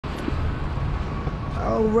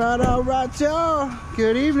All right, y'all.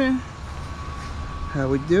 Good evening. How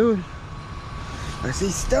we doing? I see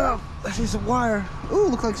stuff. I see some wire. Ooh,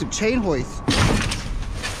 look like some chain hoists. Look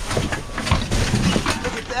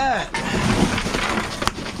at that.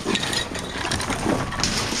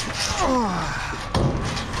 Oh.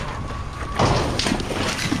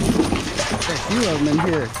 There's a few of them in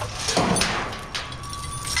here.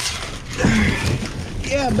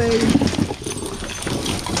 Yeah, baby.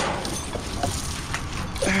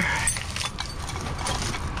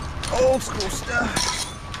 Old school stuff.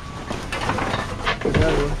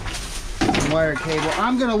 Some wire cable.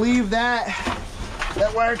 I'm gonna leave that.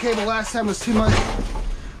 That wire cable last time was too much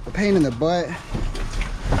a pain in the butt.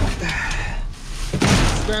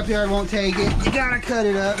 Scrapyard won't take it. You gotta cut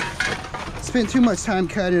it up. Spend too much time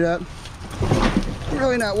cutting it up.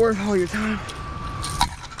 Really not worth all your time.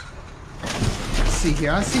 Let's see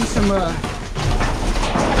here. I see some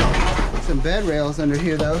bed rails under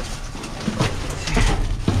here though.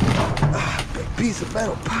 Big piece of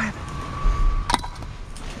metal pipe.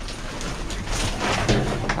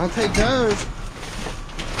 I'll take those.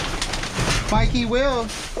 Mikey will.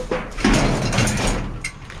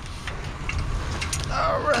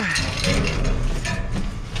 All right.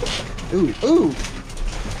 Ooh.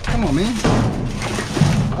 Come on, man.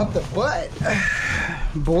 Up the butt.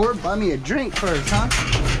 Bored? Buy me a drink first, huh?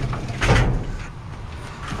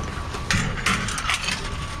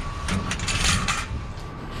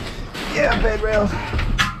 Yeah, bed rails.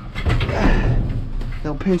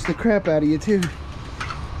 They'll pinch the crap out of you too.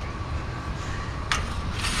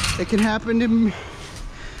 It can happen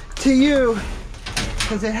to you,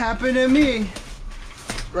 because it happened to me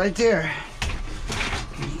right there.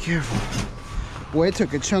 Be careful. Boy, it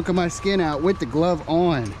took a chunk of my skin out with the glove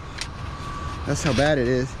on. That's how bad it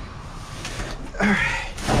is. All right.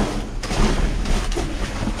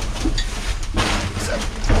 Some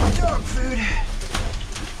dog food.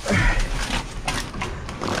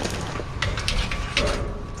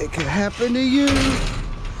 It could happen to you,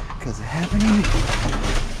 because it happened to me.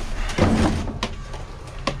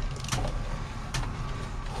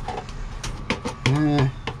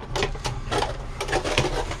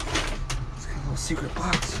 It's got a little secret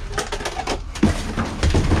box.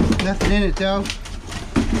 Nothing in it though.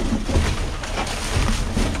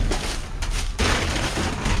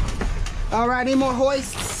 All right, any more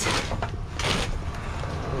hoists?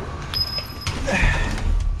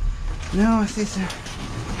 No, I see some,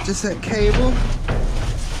 just that cable.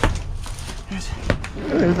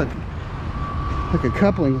 There's like a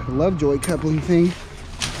coupling, like a Lovejoy coupling thing.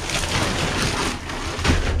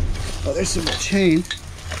 Oh, there's some chain.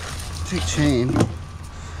 Take chain.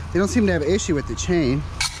 They don't seem to have an issue with the chain.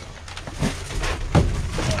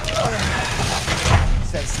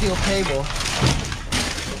 It's that steel cable.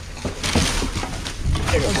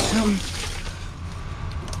 There goes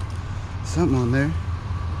something on there.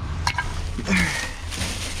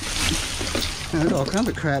 Now, there's all kinds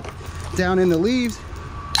of crap down in the leaves.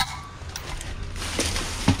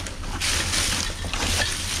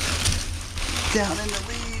 Down in the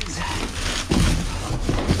leaves.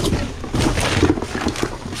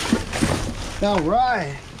 All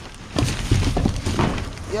right.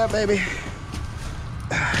 Yeah, baby.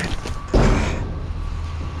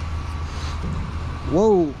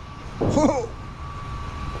 Whoa. Whoa.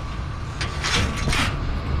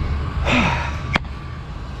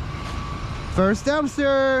 First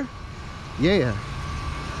dumpster. Yeah.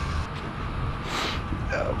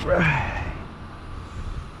 All right.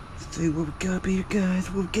 Let's see what we got here, guys.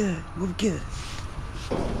 What we got.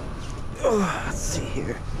 Oh, let's see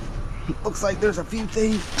here. Looks like there's a few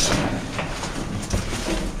things.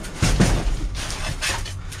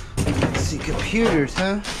 Let's see, computers,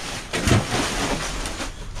 huh?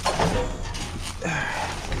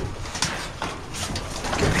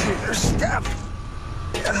 Computer stuff.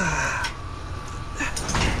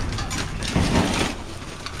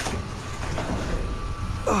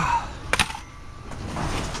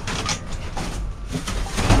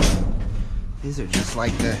 These are just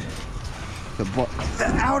like the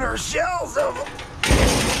outer shells of them.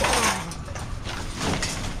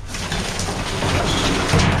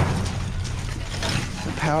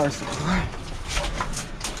 The power supply.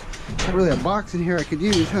 Not really a box in here I could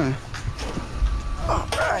use, huh? All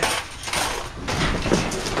right.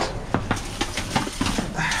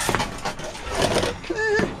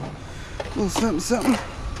 A little something.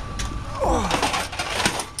 Oh.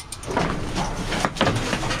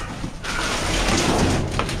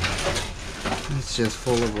 It's just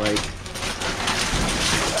full of like,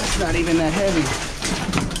 that's not even that heavy.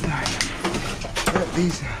 Grab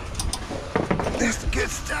these. That's the good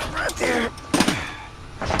stuff right there.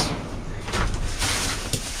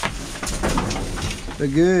 The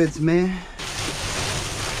goods, man.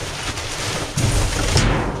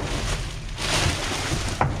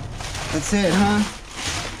 That's it, huh?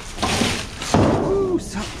 Ooh,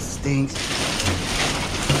 something stinks.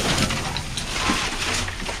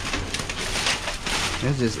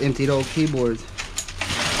 That's just emptied old keyboards.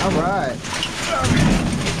 All right.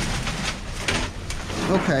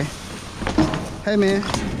 Okay. Hey, man.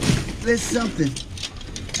 There's something.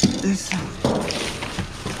 There's something.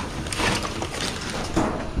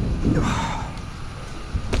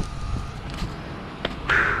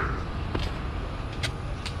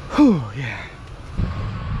 Whew, yeah.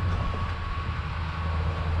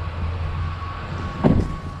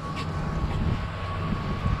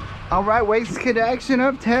 All right, Waste Connection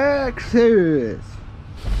of Texas.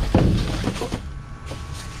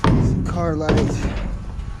 Some car lights.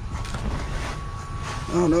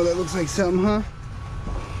 Oh no, that looks like something, huh?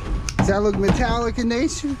 Does that look metallic in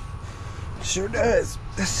nature? Sure does.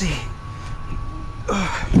 Let's see.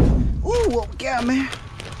 Ooh, what we got, man?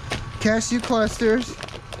 Cashew clusters,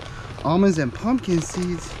 almonds and pumpkin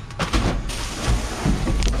seeds.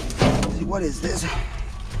 Let's see, what is this?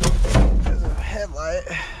 There's a headlight.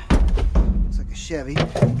 Looks like a Chevy.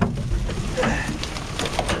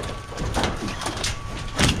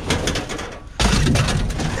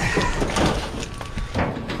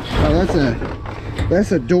 Oh,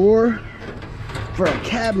 that's a door for a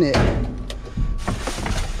cabinet.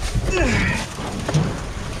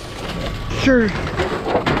 Sure,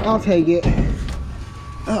 I'll take it.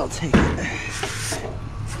 I'll take it.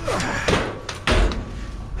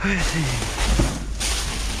 Let's see.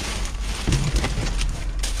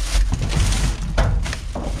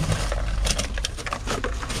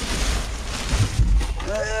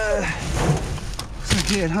 Looks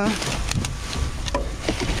like it, huh?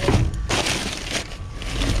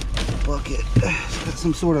 Bucket. It's got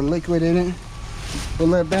some sort of liquid in it. We'll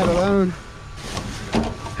let that alone.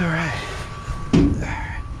 All right. There's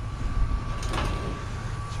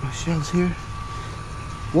my shells here.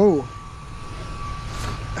 Whoa.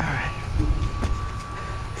 All right.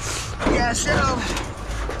 Yeah, shells.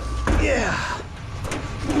 Yeah.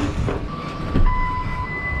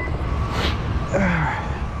 All right.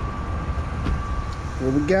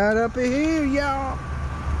 What we got up in here, y'all?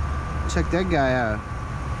 Check that guy out.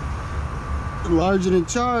 Large and in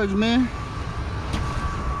charge, man.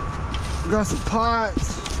 We got some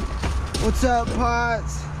pots. What's up,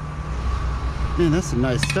 pots? Man, that's some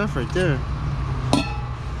nice stuff right there.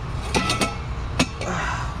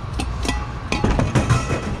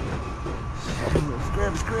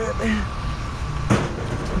 Scrap, man.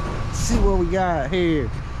 Let's see what we got here.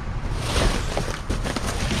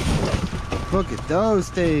 Look at those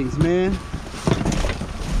things, man.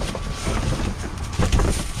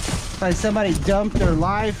 Like somebody dumped their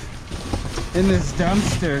life in this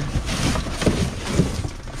dumpster.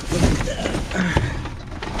 Look at that.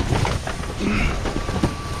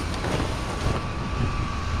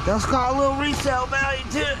 That's got a little resale value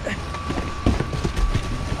to it.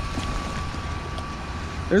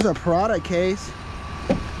 There's a Prada case.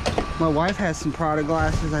 My wife has some Prada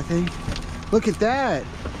glasses, I think. Look at that.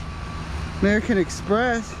 American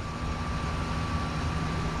Express.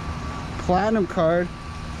 Platinum card.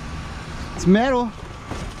 It's metal.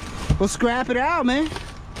 We'll scrap it out, man.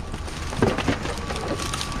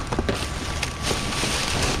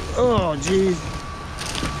 Oh, geez.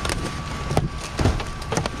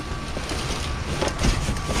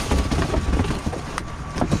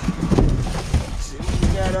 Let's see what we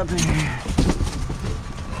got up in here.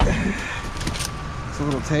 It's a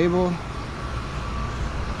little table.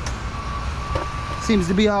 Seems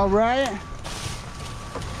to be all right.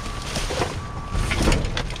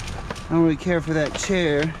 I don't really care for that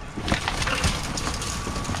chair.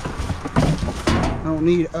 I don't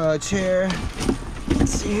need a chair.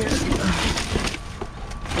 Let's see here.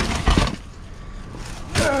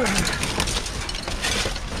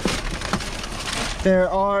 There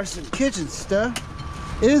are some kitchen stuff.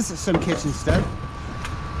 Is some kitchen stuff.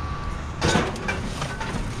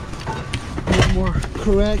 A little more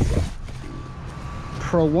correct.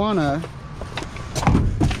 Prowana.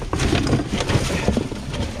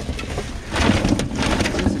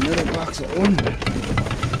 There's another box of ornament.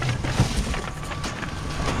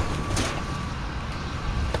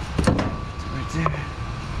 Right there.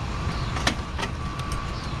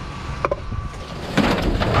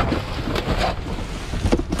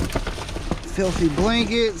 Filthy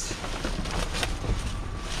blankets.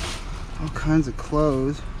 All kinds of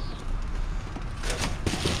clothes.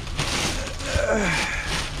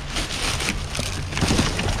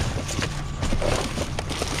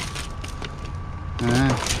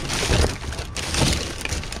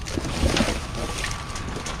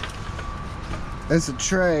 That's a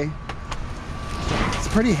tray. It's a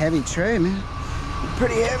pretty heavy tray, man.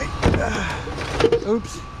 Pretty heavy.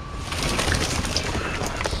 Oops.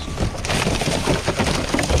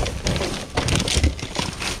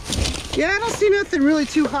 Yeah, I don't see nothing really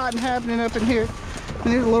too hot and happening up in here. I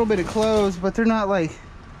mean, there's a little bit of clothes, but they're not like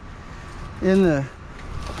in the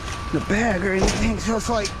bag or anything. So it's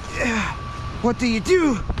like, yeah, what do you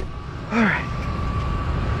do? All right.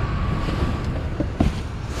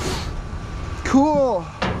 Cool.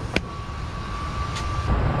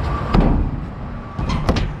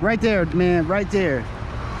 Right there, man, right there.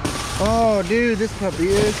 Oh, dude, this puppy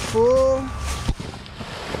is full.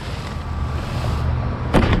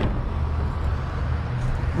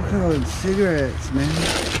 Look at all them cigarettes, man.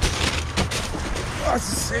 Lots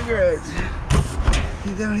of cigarettes.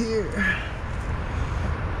 Get down here.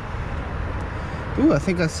 Ooh, I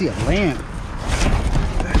think I see a lamp.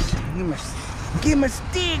 Give him a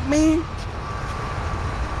stick, man.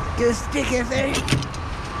 Get a stick in there. See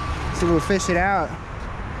if we'll fish it out.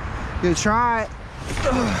 Gonna try it.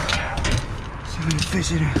 See if we can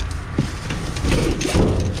fish it out.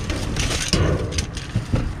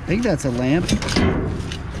 I think that's a lamp.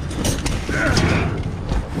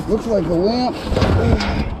 Looks like a lamp.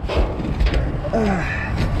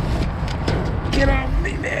 Get off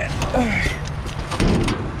me, man.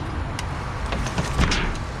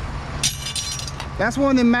 That's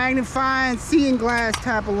one of the magnifying seeing glass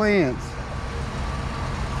type of lamps.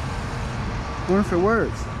 I wonder if it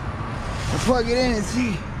works. Let's plug it in and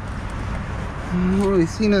see. I don't really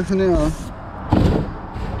see nothing else.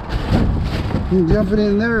 You jump it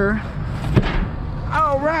in there.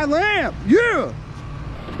 All right, lamp. Yeah.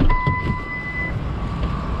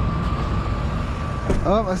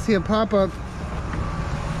 Oh, I see a pop-up.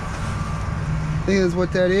 I think that's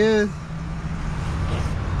what that is.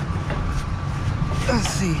 Let's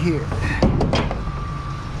see here.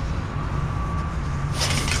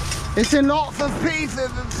 It's in lots of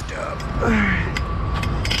pieces and stuff.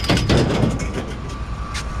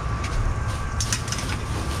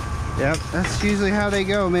 Yep, that's usually how they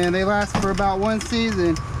go, man. They last for about one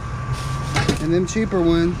season. And them cheaper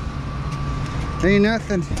ones, ain't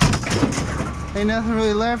nothing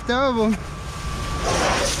really left of them.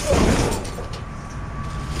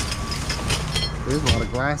 There's a lot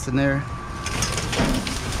of glass in there.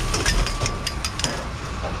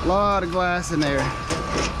 A lot of glass in there.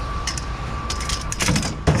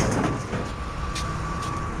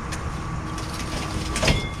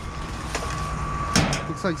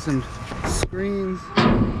 Looks like some screens.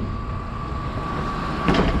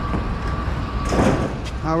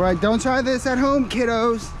 All right, don't try this at home,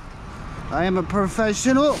 kiddos. I am a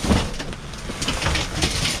professional.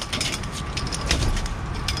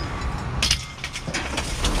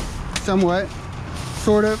 Somewhat,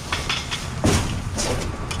 sort of.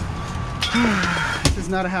 This is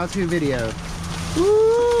not a how-to video.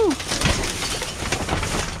 Woo!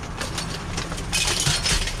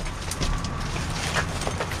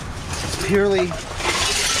 It's purely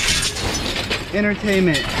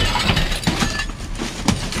entertainment.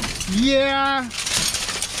 Yeah.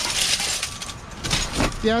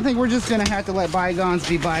 Yeah, I think we're just gonna have to let bygones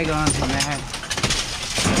be bygones on that.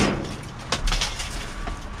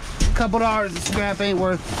 A couple dollars of scrap ain't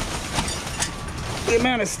worth the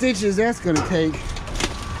amount of stitches that's gonna take.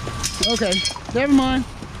 Okay, never mind.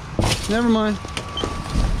 Never mind.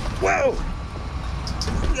 Whoa!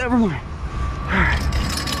 Never mind. Alright.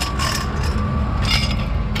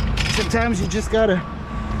 Sometimes you just gotta.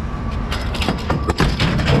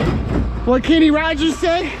 What Kenny Rogers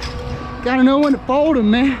say? Gotta know when to fold them,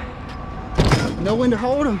 man. Know when to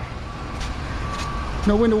hold them.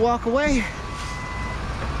 Know when to walk away.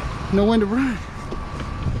 Know when to run.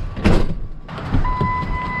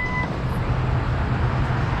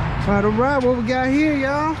 All right, what we got here,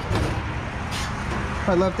 y'all?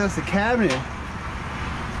 I left us a cabinet.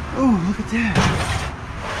 Oh, look at that.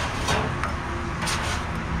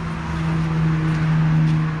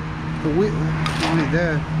 The wheel, only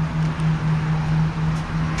that.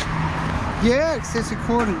 Yeah, accessory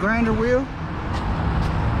cord and grinder wheel.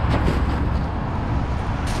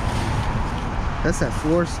 That's that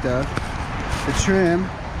floor stuff. The trim.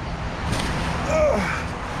 Ugh.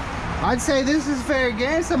 I'd say this is fair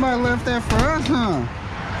game. Somebody left that for us, huh?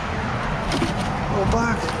 Little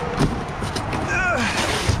box.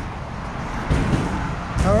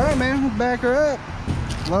 All right, man. We'll back her up.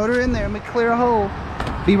 Load her in there. Let me clear a hole.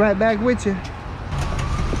 Be right back with you.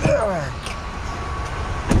 All right.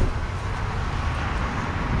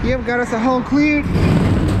 Yep, got us a hole cleared.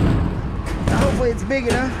 Hopefully it's big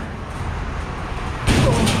enough.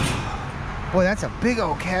 Boy, that's a big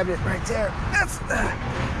old cabinet right there.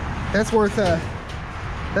 That's worth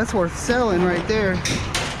selling right there.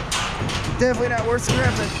 Definitely not worth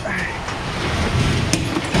scrapping.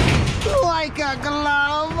 Like a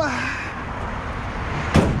glove. All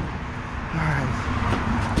right,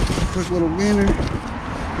 quick little gander.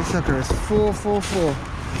 This sucker is full.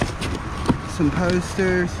 Some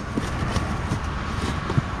posters.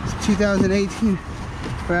 It's 2018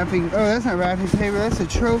 wrapping. Oh, that's not wrapping paper. That's a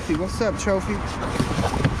trophy. What's up, trophy?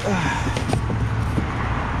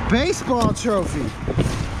 Baseball trophy.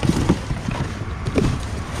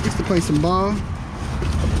 Used to play some ball.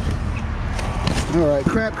 All right,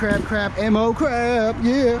 crap, mo crap,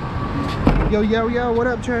 yeah. Yo, what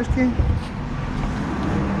up, trash can?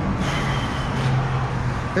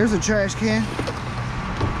 There's a trash can.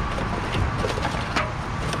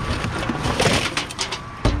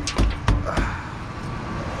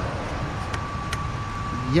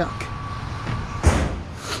 Yuck.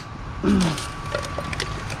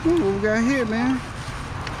 Ooh, what we got here, man?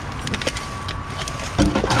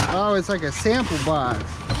 Oh, it's like a sample box.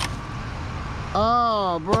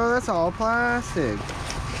 Oh, bro, that's all plastic.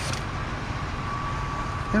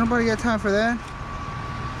 Ain't nobody got time for that.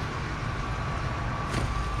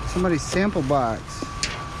 Somebody's sample box.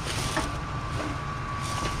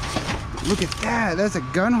 Look at that. That's a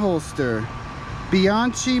gun holster.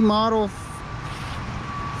 Bianchi model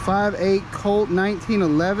 5.8 Colt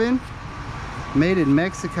 1911. Made in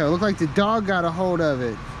Mexico. Looked like the dog got a hold of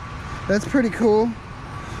it. That's pretty cool.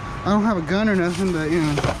 I don't have a gun or nothing, but you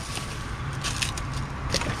know.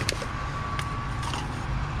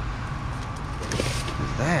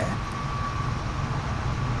 What's that?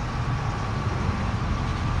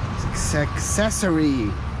 It's an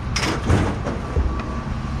accessory.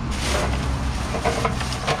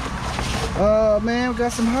 Oh man, we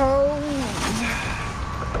got some hoes.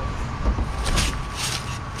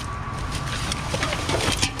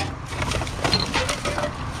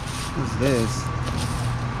 What's this?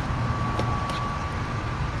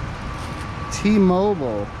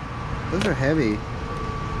 T-Mobile. Those are heavy.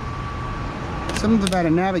 Something about a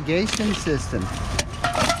navigation system.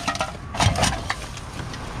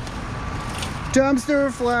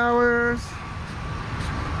 Dumpster flowers.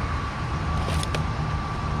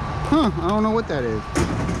 Huh, I don't know what that is.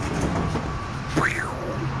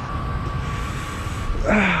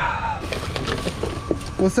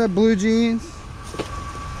 What's up, blue jeans?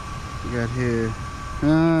 We got here.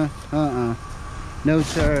 No,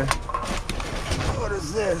 sir. What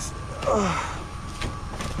is this?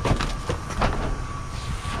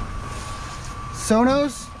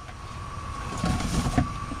 Sonos?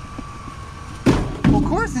 Well, of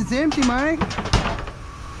course it's empty, Mike.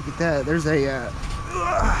 Look at that. There's a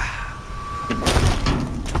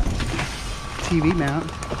TV mount.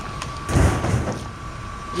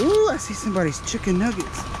 Ooh, I see somebody's chicken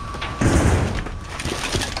nuggets.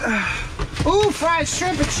 Ooh, fried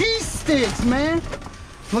shrimp and cheese sticks, man.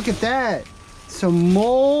 Look at that. Some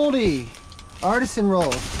moldy artisan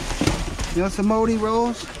rolls. You want some moldy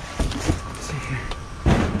rolls? Let's see here.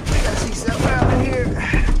 I see something out in here.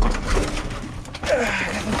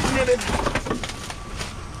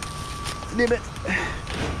 Snip it.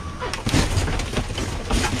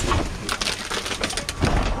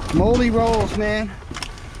 Moldy rolls, man.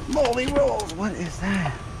 Moldy rolls. What is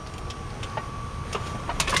that?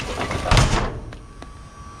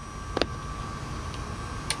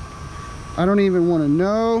 I don't even want to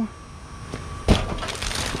know. It's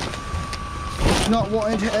not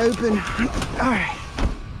wanting to open. All right.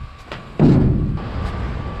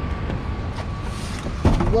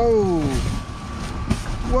 Whoa.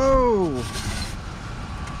 Whoa.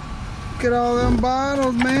 Look at all them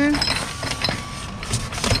bottles, man.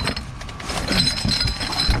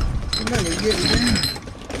 Somebody was getting down.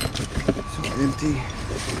 So empty.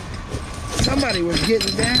 Somebody was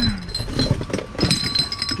getting down.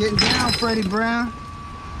 Getting down, Freddie Brown.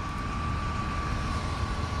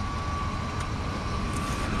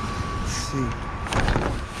 Let's see.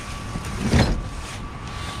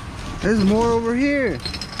 There's more over here.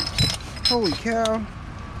 Holy cow.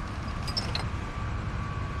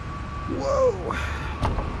 Whoa.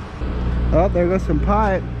 Oh, there goes some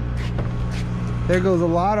pipe. There goes a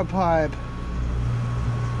lot of pipe.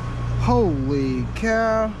 Holy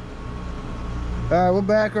cow. All right, we'll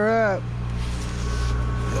back her up.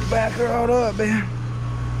 We'll back her all up, man.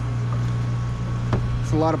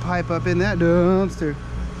 There's a lot of pipe up in that dumpster.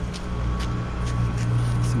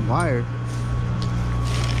 Some wire.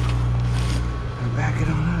 I'll back it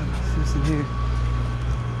on up. What's in here?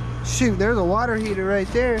 Shoot, there's a water heater right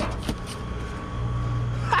there.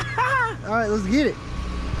 All right, let's get it.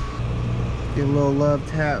 Get a little love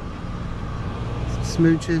tap. Some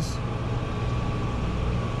smooches.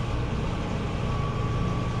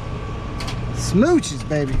 Smooches,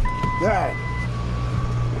 baby. All right.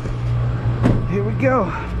 Here we go.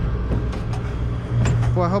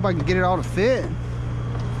 Boy, I hope I can get it all to fit.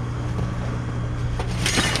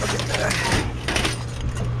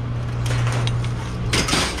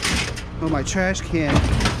 Oh, my trash can.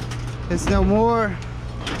 It's no more.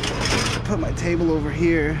 Put my table over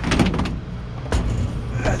here.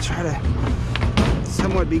 I try to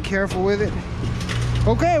somewhat be careful with it.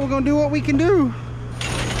 Okay, we're gonna do what we can do.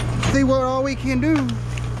 See what all we can do.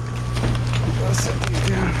 I'll set these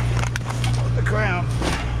down on the ground.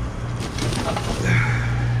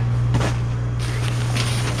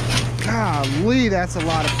 Golly, that's a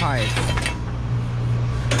lot of pipe.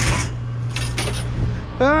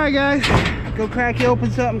 All right, guys, go crack you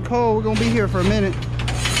open something cold. We're gonna be here for a minute.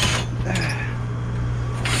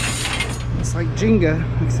 It's like Jenga,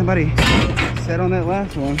 like somebody said on that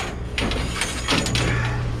last one.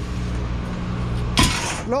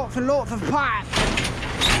 Lots and lots of pipe.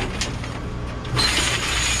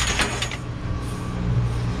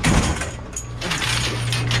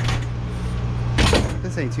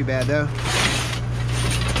 This ain't too bad though.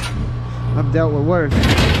 I've dealt with worse.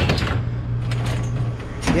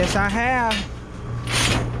 Yes, I have.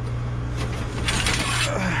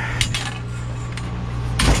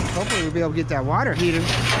 Hopefully we'll be able to get that water heater.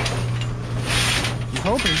 I'm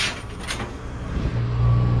hoping.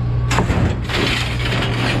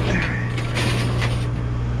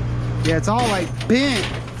 Yeah, it's all like bent,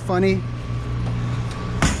 funny.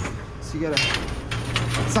 So you gotta,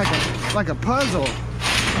 it's like a puzzle.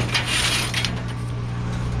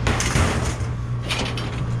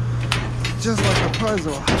 Just like a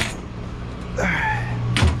puzzle.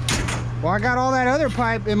 Well, I got all that other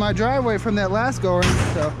pipe in my driveway from that last go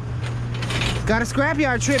around, so got a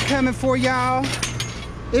scrapyard trip coming for y'all.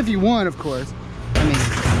 If you want, of course. I mean,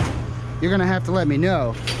 you're gonna have to let me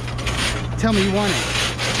know. Tell me you want it.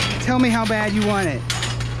 Tell me how bad you want it.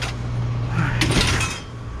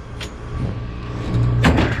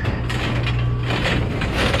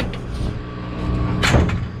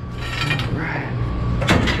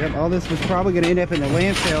 Yep, all this was probably going to end up in the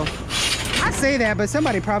landfill. I say that, but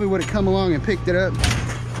somebody probably would have come along and picked it up.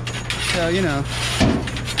 So, you know.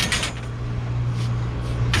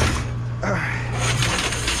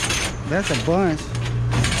 That's a bunch.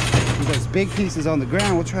 And those big pieces on the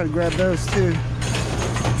ground, we'll try to grab those too.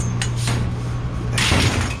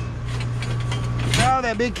 Oh,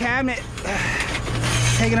 that big cabinet.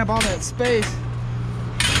 Taking up all that space.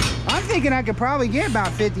 I'm thinking I could probably get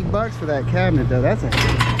about 50 bucks for that cabinet though. That's a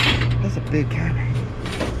big cabinet.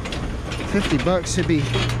 50 bucks should be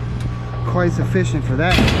quite sufficient for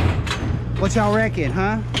that. What y'all reckon,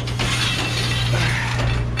 huh?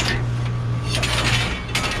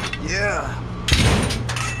 Yeah.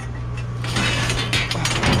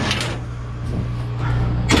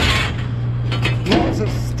 Lots of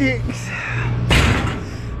sticks.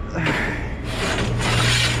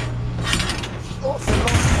 Lots of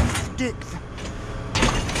sticks.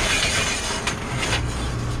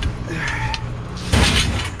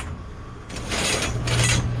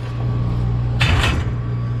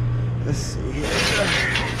 Let's see here.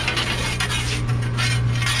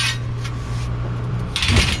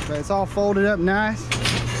 Okay, it's all folded up nice.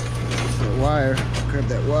 So wire, grab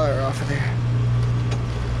that wire off of there.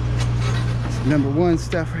 That's #1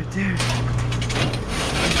 stuff right there.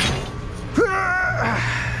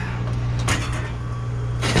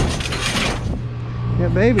 Yeah,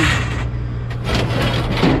 baby.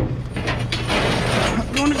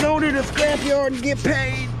 I'm gonna go to the scrapyard and get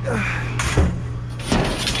paid.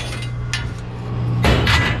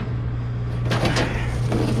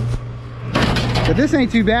 But this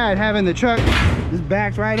ain't too bad, having the truck just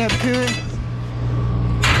backed right up to it.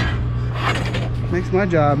 Makes my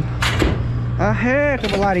job a heck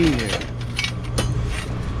of a lot easier.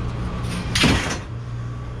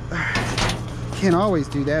 Can't always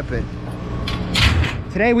do that, but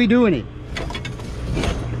today we doing it.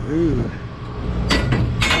 Ooh.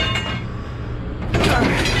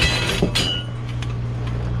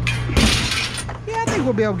 Yeah, I think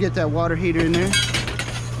we'll be able to get that water heater in there.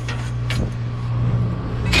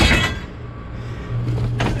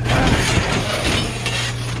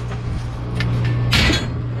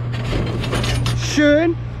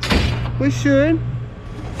 We should.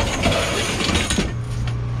 There's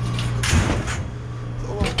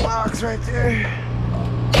a little box right there.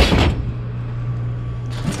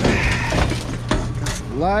 Got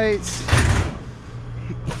some lights.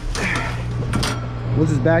 We'll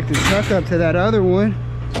just back the truck up to that other one.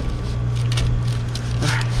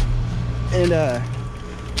 and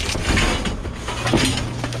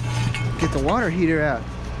get the water heater out.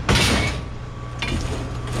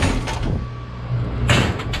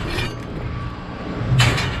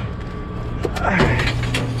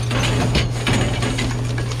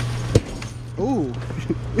 Ooh,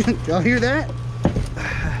 y'all hear that?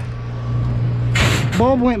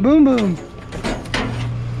 Bulb went boom boom.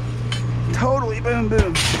 Totally boom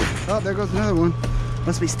boom. Oh, there goes another one.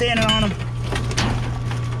 Must be standing on them.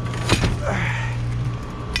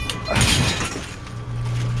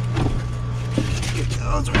 Get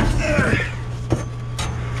those right there.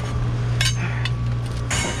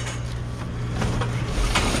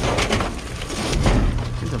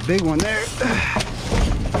 There's a big one there.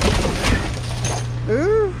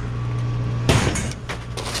 Ooh.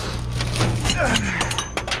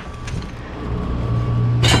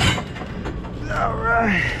 All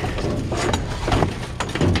right.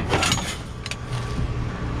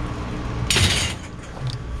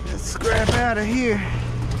 Let's scrap out of here.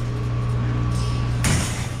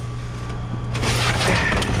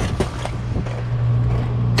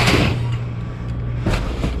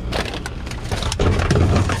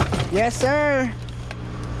 Yes, sir.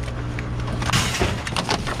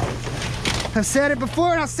 I've said it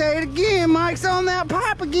before and I'll say it again. Mike's on that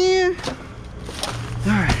pipe again.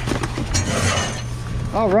 All right.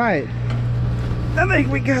 All right. I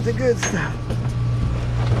think we got the good stuff.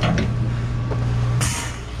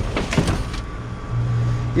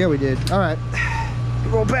 Yeah, we did. All right.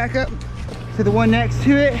 Roll back up to the one next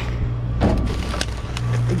to it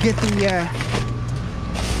and get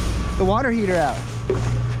the water heater out.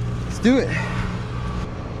 Let's do it.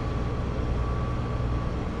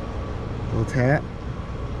 Little tap.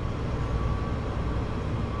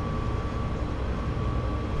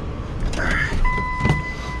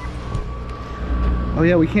 Oh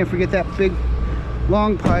yeah, we can't forget that big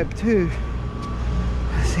long pipe too.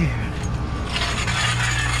 Let's see here.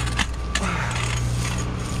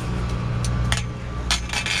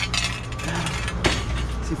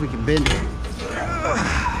 See if we can bend it.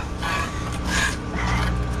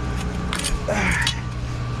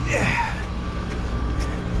 Yeah.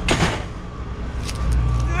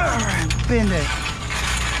 Alright, bend it.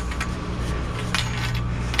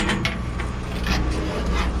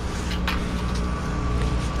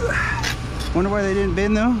 Wonder why they didn't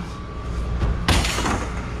bend though.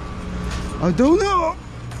 I don't know.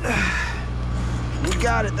 We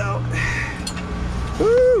got it though.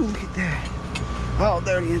 Woo, look at that. All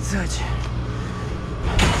dirty and such.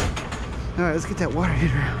 Alright, let's get that water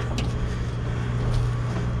heater out.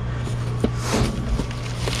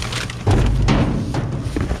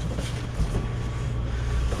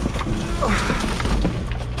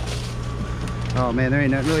 Oh man, there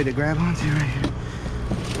ain't nothing really to grab onto right here.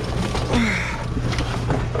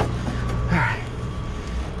 Alright.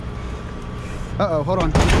 Uh-oh, hold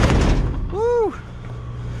on. Woo!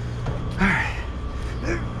 Alright.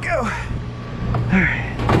 There we go.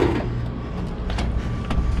 Alright.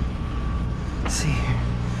 Let's see here.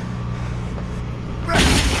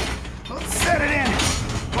 Let's set it in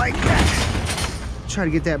like that. Try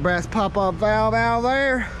to get that brass pop-off valve out of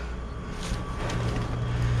there.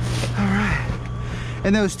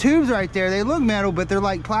 And those tubes right there, they look metal, but they're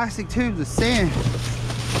like plastic tubes of sand.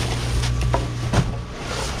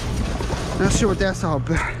 Not sure what that's all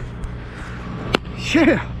about.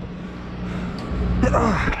 Yeah.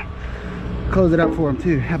 Close it up for them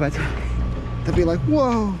too. How about that? They'll be like,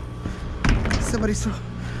 whoa, somebody's so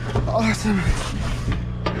awesome.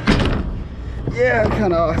 Yeah,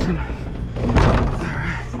 kind of awesome. All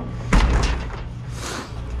right.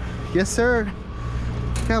 Yes, sir.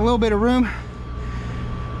 Got a little bit of room.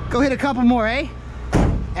 Go hit a couple more, eh?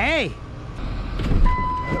 Hey!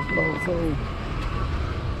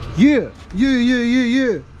 Yeah,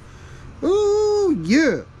 yeah. Ooh,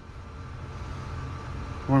 yeah.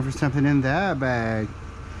 Going for something in that bag.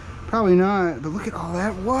 Probably not, but look at all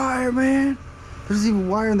that wire, man. There's even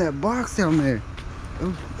wire in that box down there.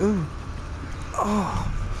 Ooh, ooh.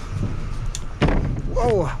 Oh.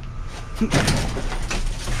 Whoa.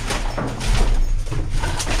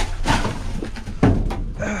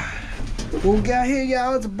 What we got here,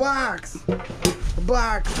 y'all? It's a box. A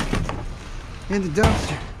box in the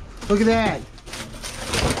dumpster. Look at that.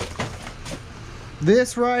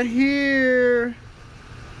 This right here.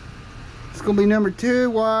 It's gonna be number 2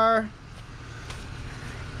 wire.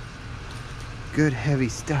 Good heavy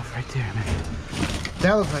stuff right there, man.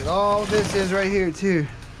 That looks like all this is right here too.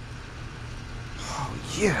 Oh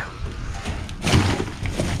yeah.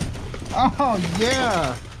 Oh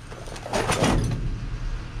yeah.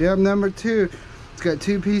 Yep, number 2. It's got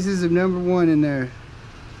 2 pieces of number 1 in there.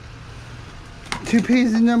 2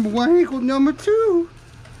 pieces number 1 equals number 2.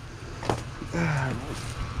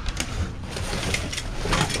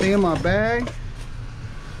 Thing in my bag?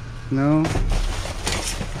 No.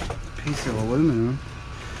 Piece of aluminum.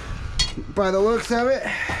 By the looks of it.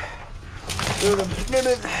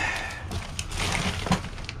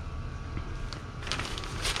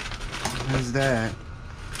 What's that?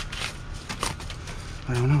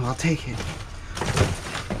 I don't know. I'll take it.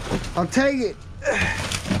 I'll take it.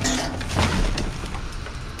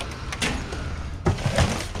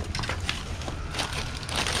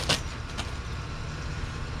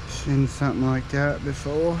 Seen something like that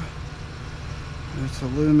before. It's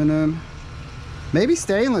aluminum. Maybe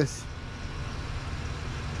stainless.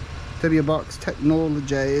 W box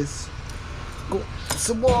technologies. Got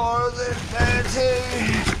some wires in there too.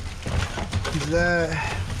 What's that?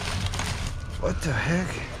 What the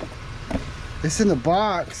heck? It's in the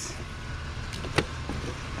box.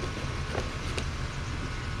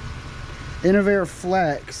 Innovator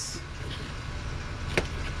Flex.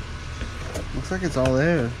 Looks like it's all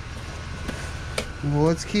there. Well,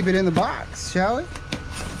 let's keep it in the box, shall we?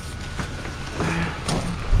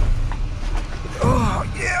 Oh,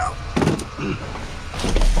 yeah.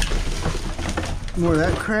 More of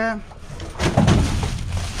that crap.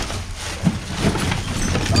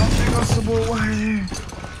 I'll pick up some more wire there.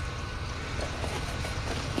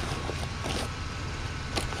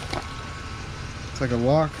 It's like a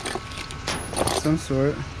lock of some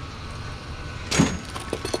sort.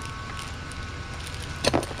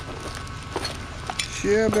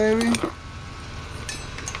 Yeah, baby.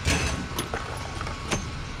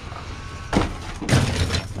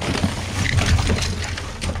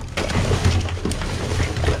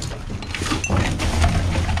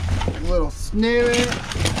 Little snippet.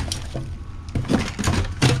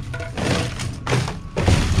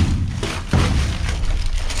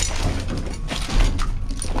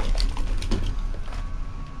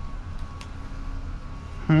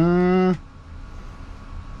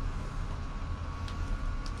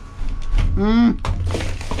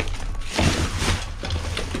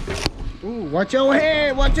 Ooh, watch your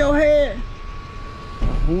head, watch your head.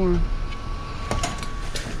 Horn.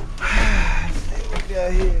 Let's see what we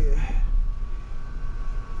got here.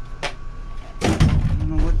 I don't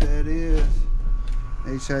know what that is.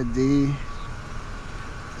 HID.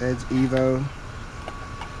 Edge Evo.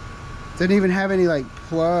 Didn't even have any like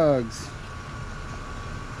plugs.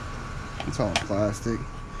 It's all plastic.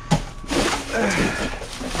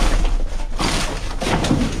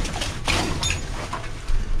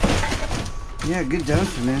 Yeah, good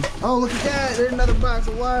dumpster, man. Oh, look at that. There's another box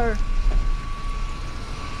of wire.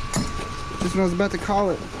 Just when I was about to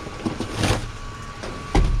call it.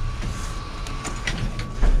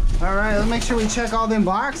 All right, let's make sure we check all them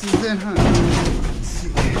boxes then, huh? Let's see.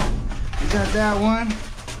 We got that one.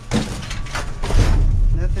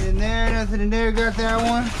 Nothing in there, nothing in there. Got that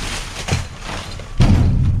one.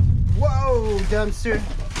 Whoa, dumpster.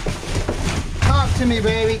 Talk to me,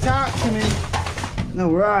 baby. Talk to me.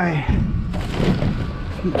 All right.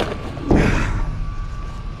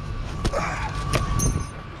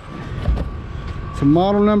 So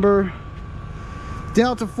model number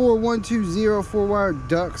Delta 4120 4-wire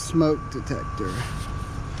duct smoke detector.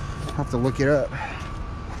 I'll have to look it up.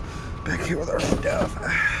 Back here with our stuff.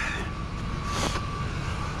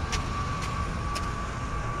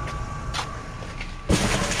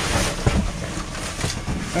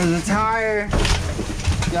 There's a tire.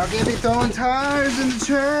 Y'all can't be throwing tires in the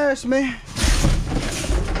trash, man.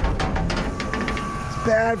 It's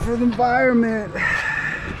bad for the environment.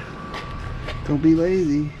 Don't be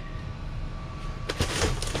lazy.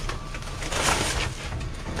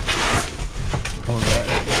 All right.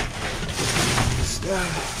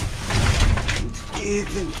 Stuff. Let's get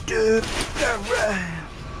into it. All right.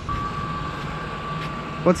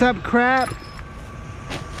 What's up, crap?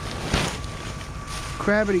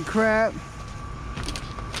 Crabbity crap.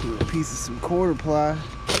 A piece of some quarter ply.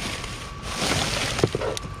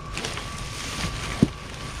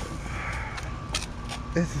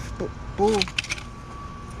 This is bull.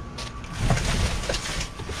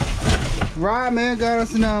 Right, man, got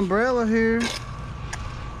us an umbrella here.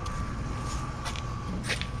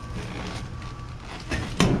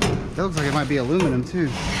 That looks like it might be aluminum too.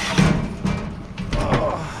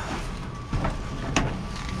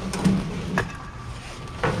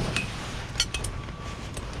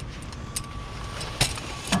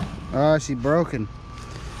 Oh, she broken.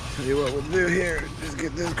 Tell you what we'll do here, just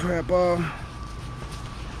get this crap off.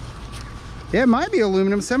 Yeah, it might be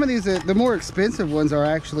aluminum. Some of these, the more expensive ones are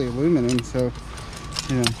actually aluminum, so,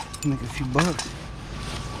 you know, make a few bucks.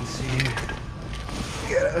 Let's see here.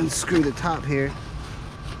 Get gotta unscrew the top here.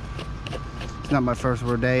 It's not my first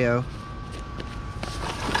rodeo.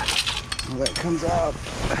 Well, that comes out.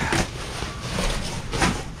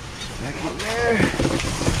 Back in there.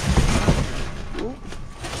 Ooh.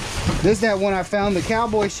 This is that one I found, the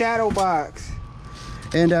Cowboy Shadow box.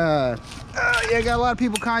 And yeah, got a lot of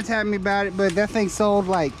people contacting me about it, but that thing sold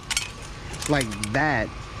like that.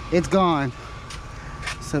 It's gone.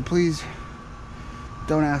 So please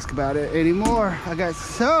don't ask about it anymore. I got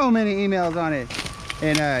so many emails on it.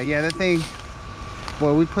 And yeah, that thing,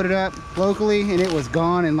 well, we put it up locally and it was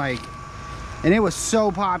gone, and it was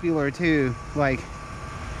so popular too. Like,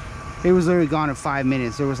 it was literally gone in 5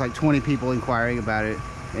 minutes. There was like 20 people inquiring about it.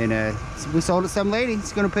 And so we sold it to some lady.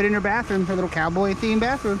 She's gonna put it in her bathroom, her little cowboy themed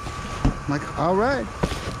bathroom. I'm like, all right.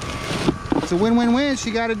 It's a win-win-win.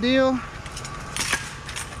 She got a deal.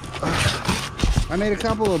 I made a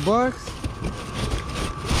couple of bucks.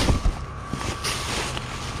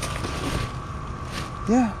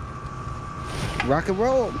 Yeah. Rock and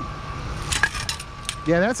roll.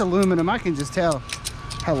 Yeah, that's aluminum. I can just tell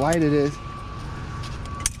how light it is.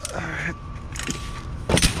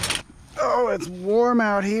 Oh, it's warm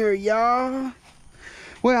out here, y'all.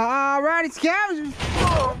 Well, alrighty, scavengers.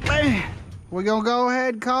 Oh, man. We're gonna go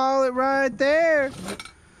ahead and call it right there.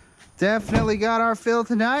 Definitely got our fill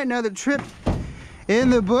tonight. Another trip in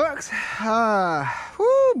the books.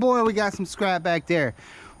 Whoo, boy, we got some scrap back there.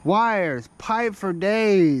 Wires, pipe for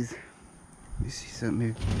days. Let me see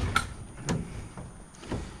something here.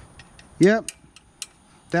 Yep,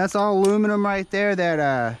 that's all aluminum right there.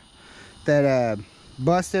 That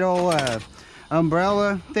busted old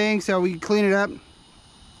umbrella thing. So we can clean it up.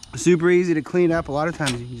 Super easy to clean up. A lot of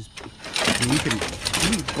times you can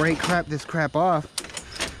break this crap off.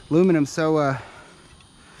 Aluminum so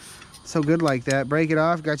good like that. Break it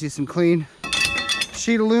off. Got you some clean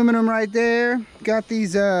sheet aluminum right there. Got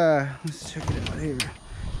these let's check it out here.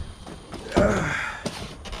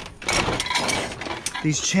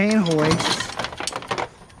 These chain hoists.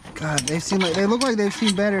 God, they look like they've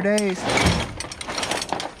seen better days.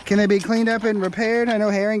 Can they be cleaned up and repaired? I know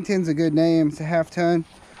Harrington's a good name. It's a 1/2 ton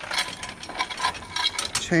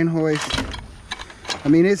chain hoist. I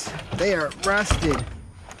mean, they are rusted.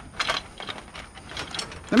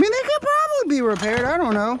 I mean, they could probably be repaired. I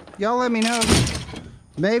don't know. Y'all let me know.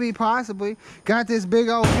 Maybe, possibly. Got this big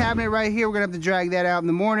old cabinet right here. We're gonna have to drag that out in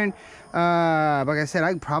the morning. Like I said,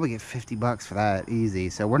 I could probably get 50 bucks for that, easy.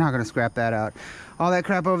 So we're not gonna scrap that out. All that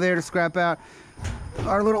crap over there to scrap out.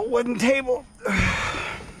 Our little wooden table.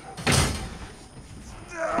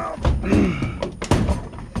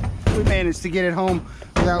 We managed to get it home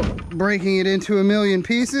without breaking it into a million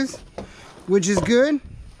pieces, which is good.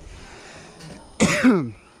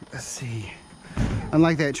 Let's see.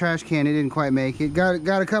 Unlike that trash can, it didn't quite make it.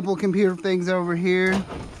 Got a couple of computer things over here.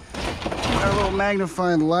 Got a little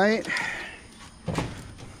magnifying light.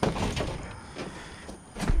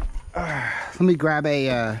 Let me grab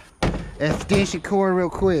a extension cord real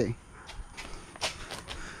quick.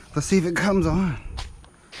 Let's see if it comes on.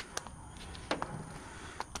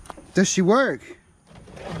 Does she work?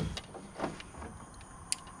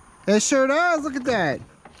 It sure does. Look at that.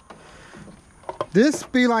 This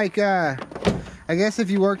be like, I guess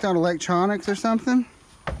if you worked on electronics or something.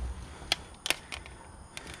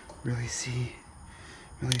 Really see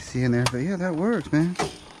in there. But yeah, that works, man.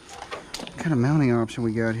 What kind of mounting option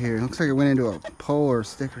we got here? It looks like it went into a pole or a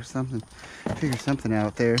stick or something. Figure something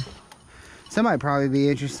out there. Somebody probably be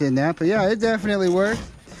interested in that. But yeah, it definitely works.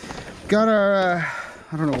 Got our,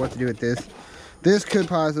 I don't know what to do with this. This could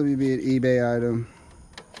possibly be an eBay item.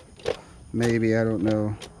 Maybe, I don't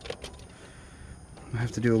know. I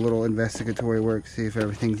have to do a little investigatory work, see if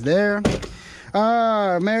everything's there.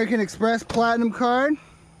 American Express Platinum card.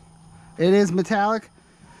 It is metallic.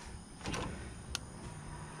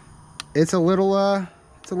 It's a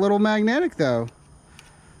little magnetic though.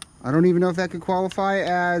 I don't even know if that could qualify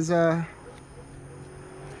as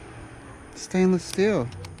stainless steel.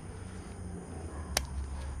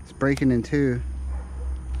 It's breaking in two.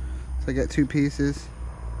 So I got two pieces.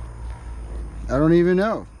 I don't even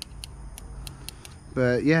know.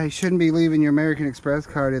 But yeah, you shouldn't be leaving your American Express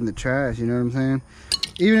card in the trash, you know what I'm saying?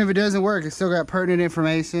 Even if it doesn't work, it's still got pertinent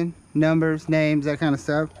information, numbers, names, that kind of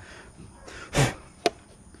stuff.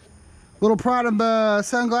 Little Prada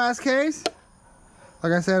sunglass case.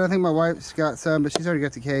 Like I said, I think my wife's got some, but she's already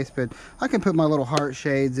got the case. But I can put my little heart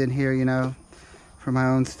shades in here, you know, for my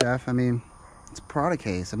own stuff. I mean, it's a Prada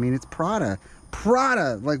case. I mean, it's Prada.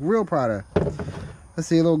 Prada, like real Prada. Let's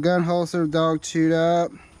see, a little gun holster, dog chewed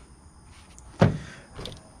up.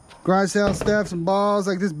 Garage sale stuff, some balls.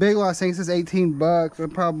 Like this big loss thing says 18 bucks. I'll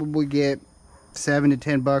probably get $7 to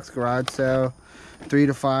 $10 garage sale, 3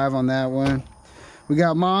 to 5 on that one. We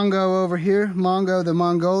got Mongo over here, Mongo the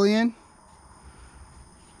Mongolian,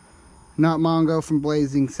 not Mongo from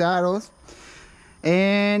Blazing Saddles.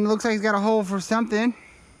 And looks like he's got a hole for something.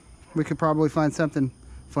 We could probably find something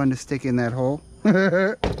fun to stick in that hole.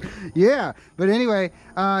 Yeah, but anyway,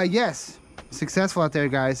 yes, successful out there,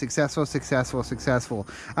 guys. Successful.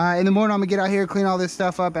 In the morning, I'm gonna get out here, clean all this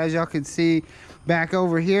stuff up. As y'all can see back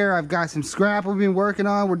over here, I've got some scrap we've been working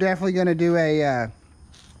on. We're definitely gonna do a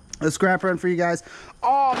scrap run for you guys.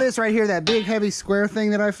 All this right here, that big heavy square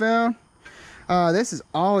thing that I found, this is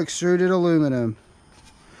all extruded aluminum.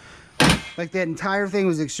 Like that entire thing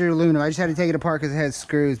was extruded aluminum. I just had to take it apart because it had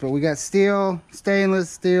screws. But we got steel, stainless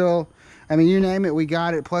steel, I mean, you name it, we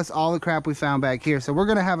got it, plus all the crap we found back here. So we're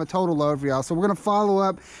gonna have a total load for y'all. So we're gonna follow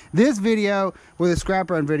up this video with a scrap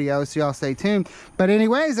run video, so y'all stay tuned. But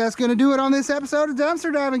anyways, that's gonna do it on this episode of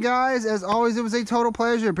Dumpster Diving, guys. As always, it was a total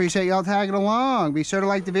pleasure. Appreciate y'all tagging along. Be sure to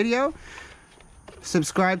like the video,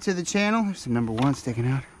 subscribe to the channel. There's some #1 sticking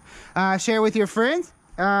out. Share with your friends.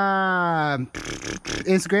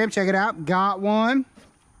 Instagram, check it out. Got one.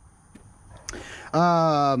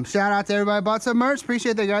 Shout out to everybody who bought some merch.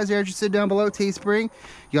 Appreciate that, guys. You're interested down below. Teespring,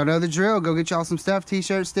 y'all know the drill. Go get y'all some stuff,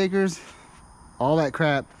 t-shirts, stickers, all that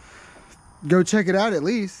crap. Go check it out at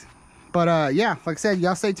least. But yeah, like I said,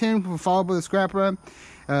 y'all stay tuned. We'll follow up with a scrap run,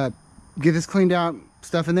 get this cleaned out,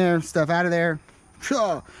 stuff in there, stuff out of there.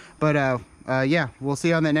 But yeah, we'll see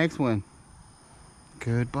you on that next one.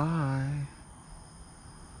 Goodbye.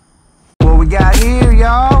 What we got here,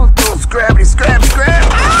 y'all? Scrappity scrap scrap.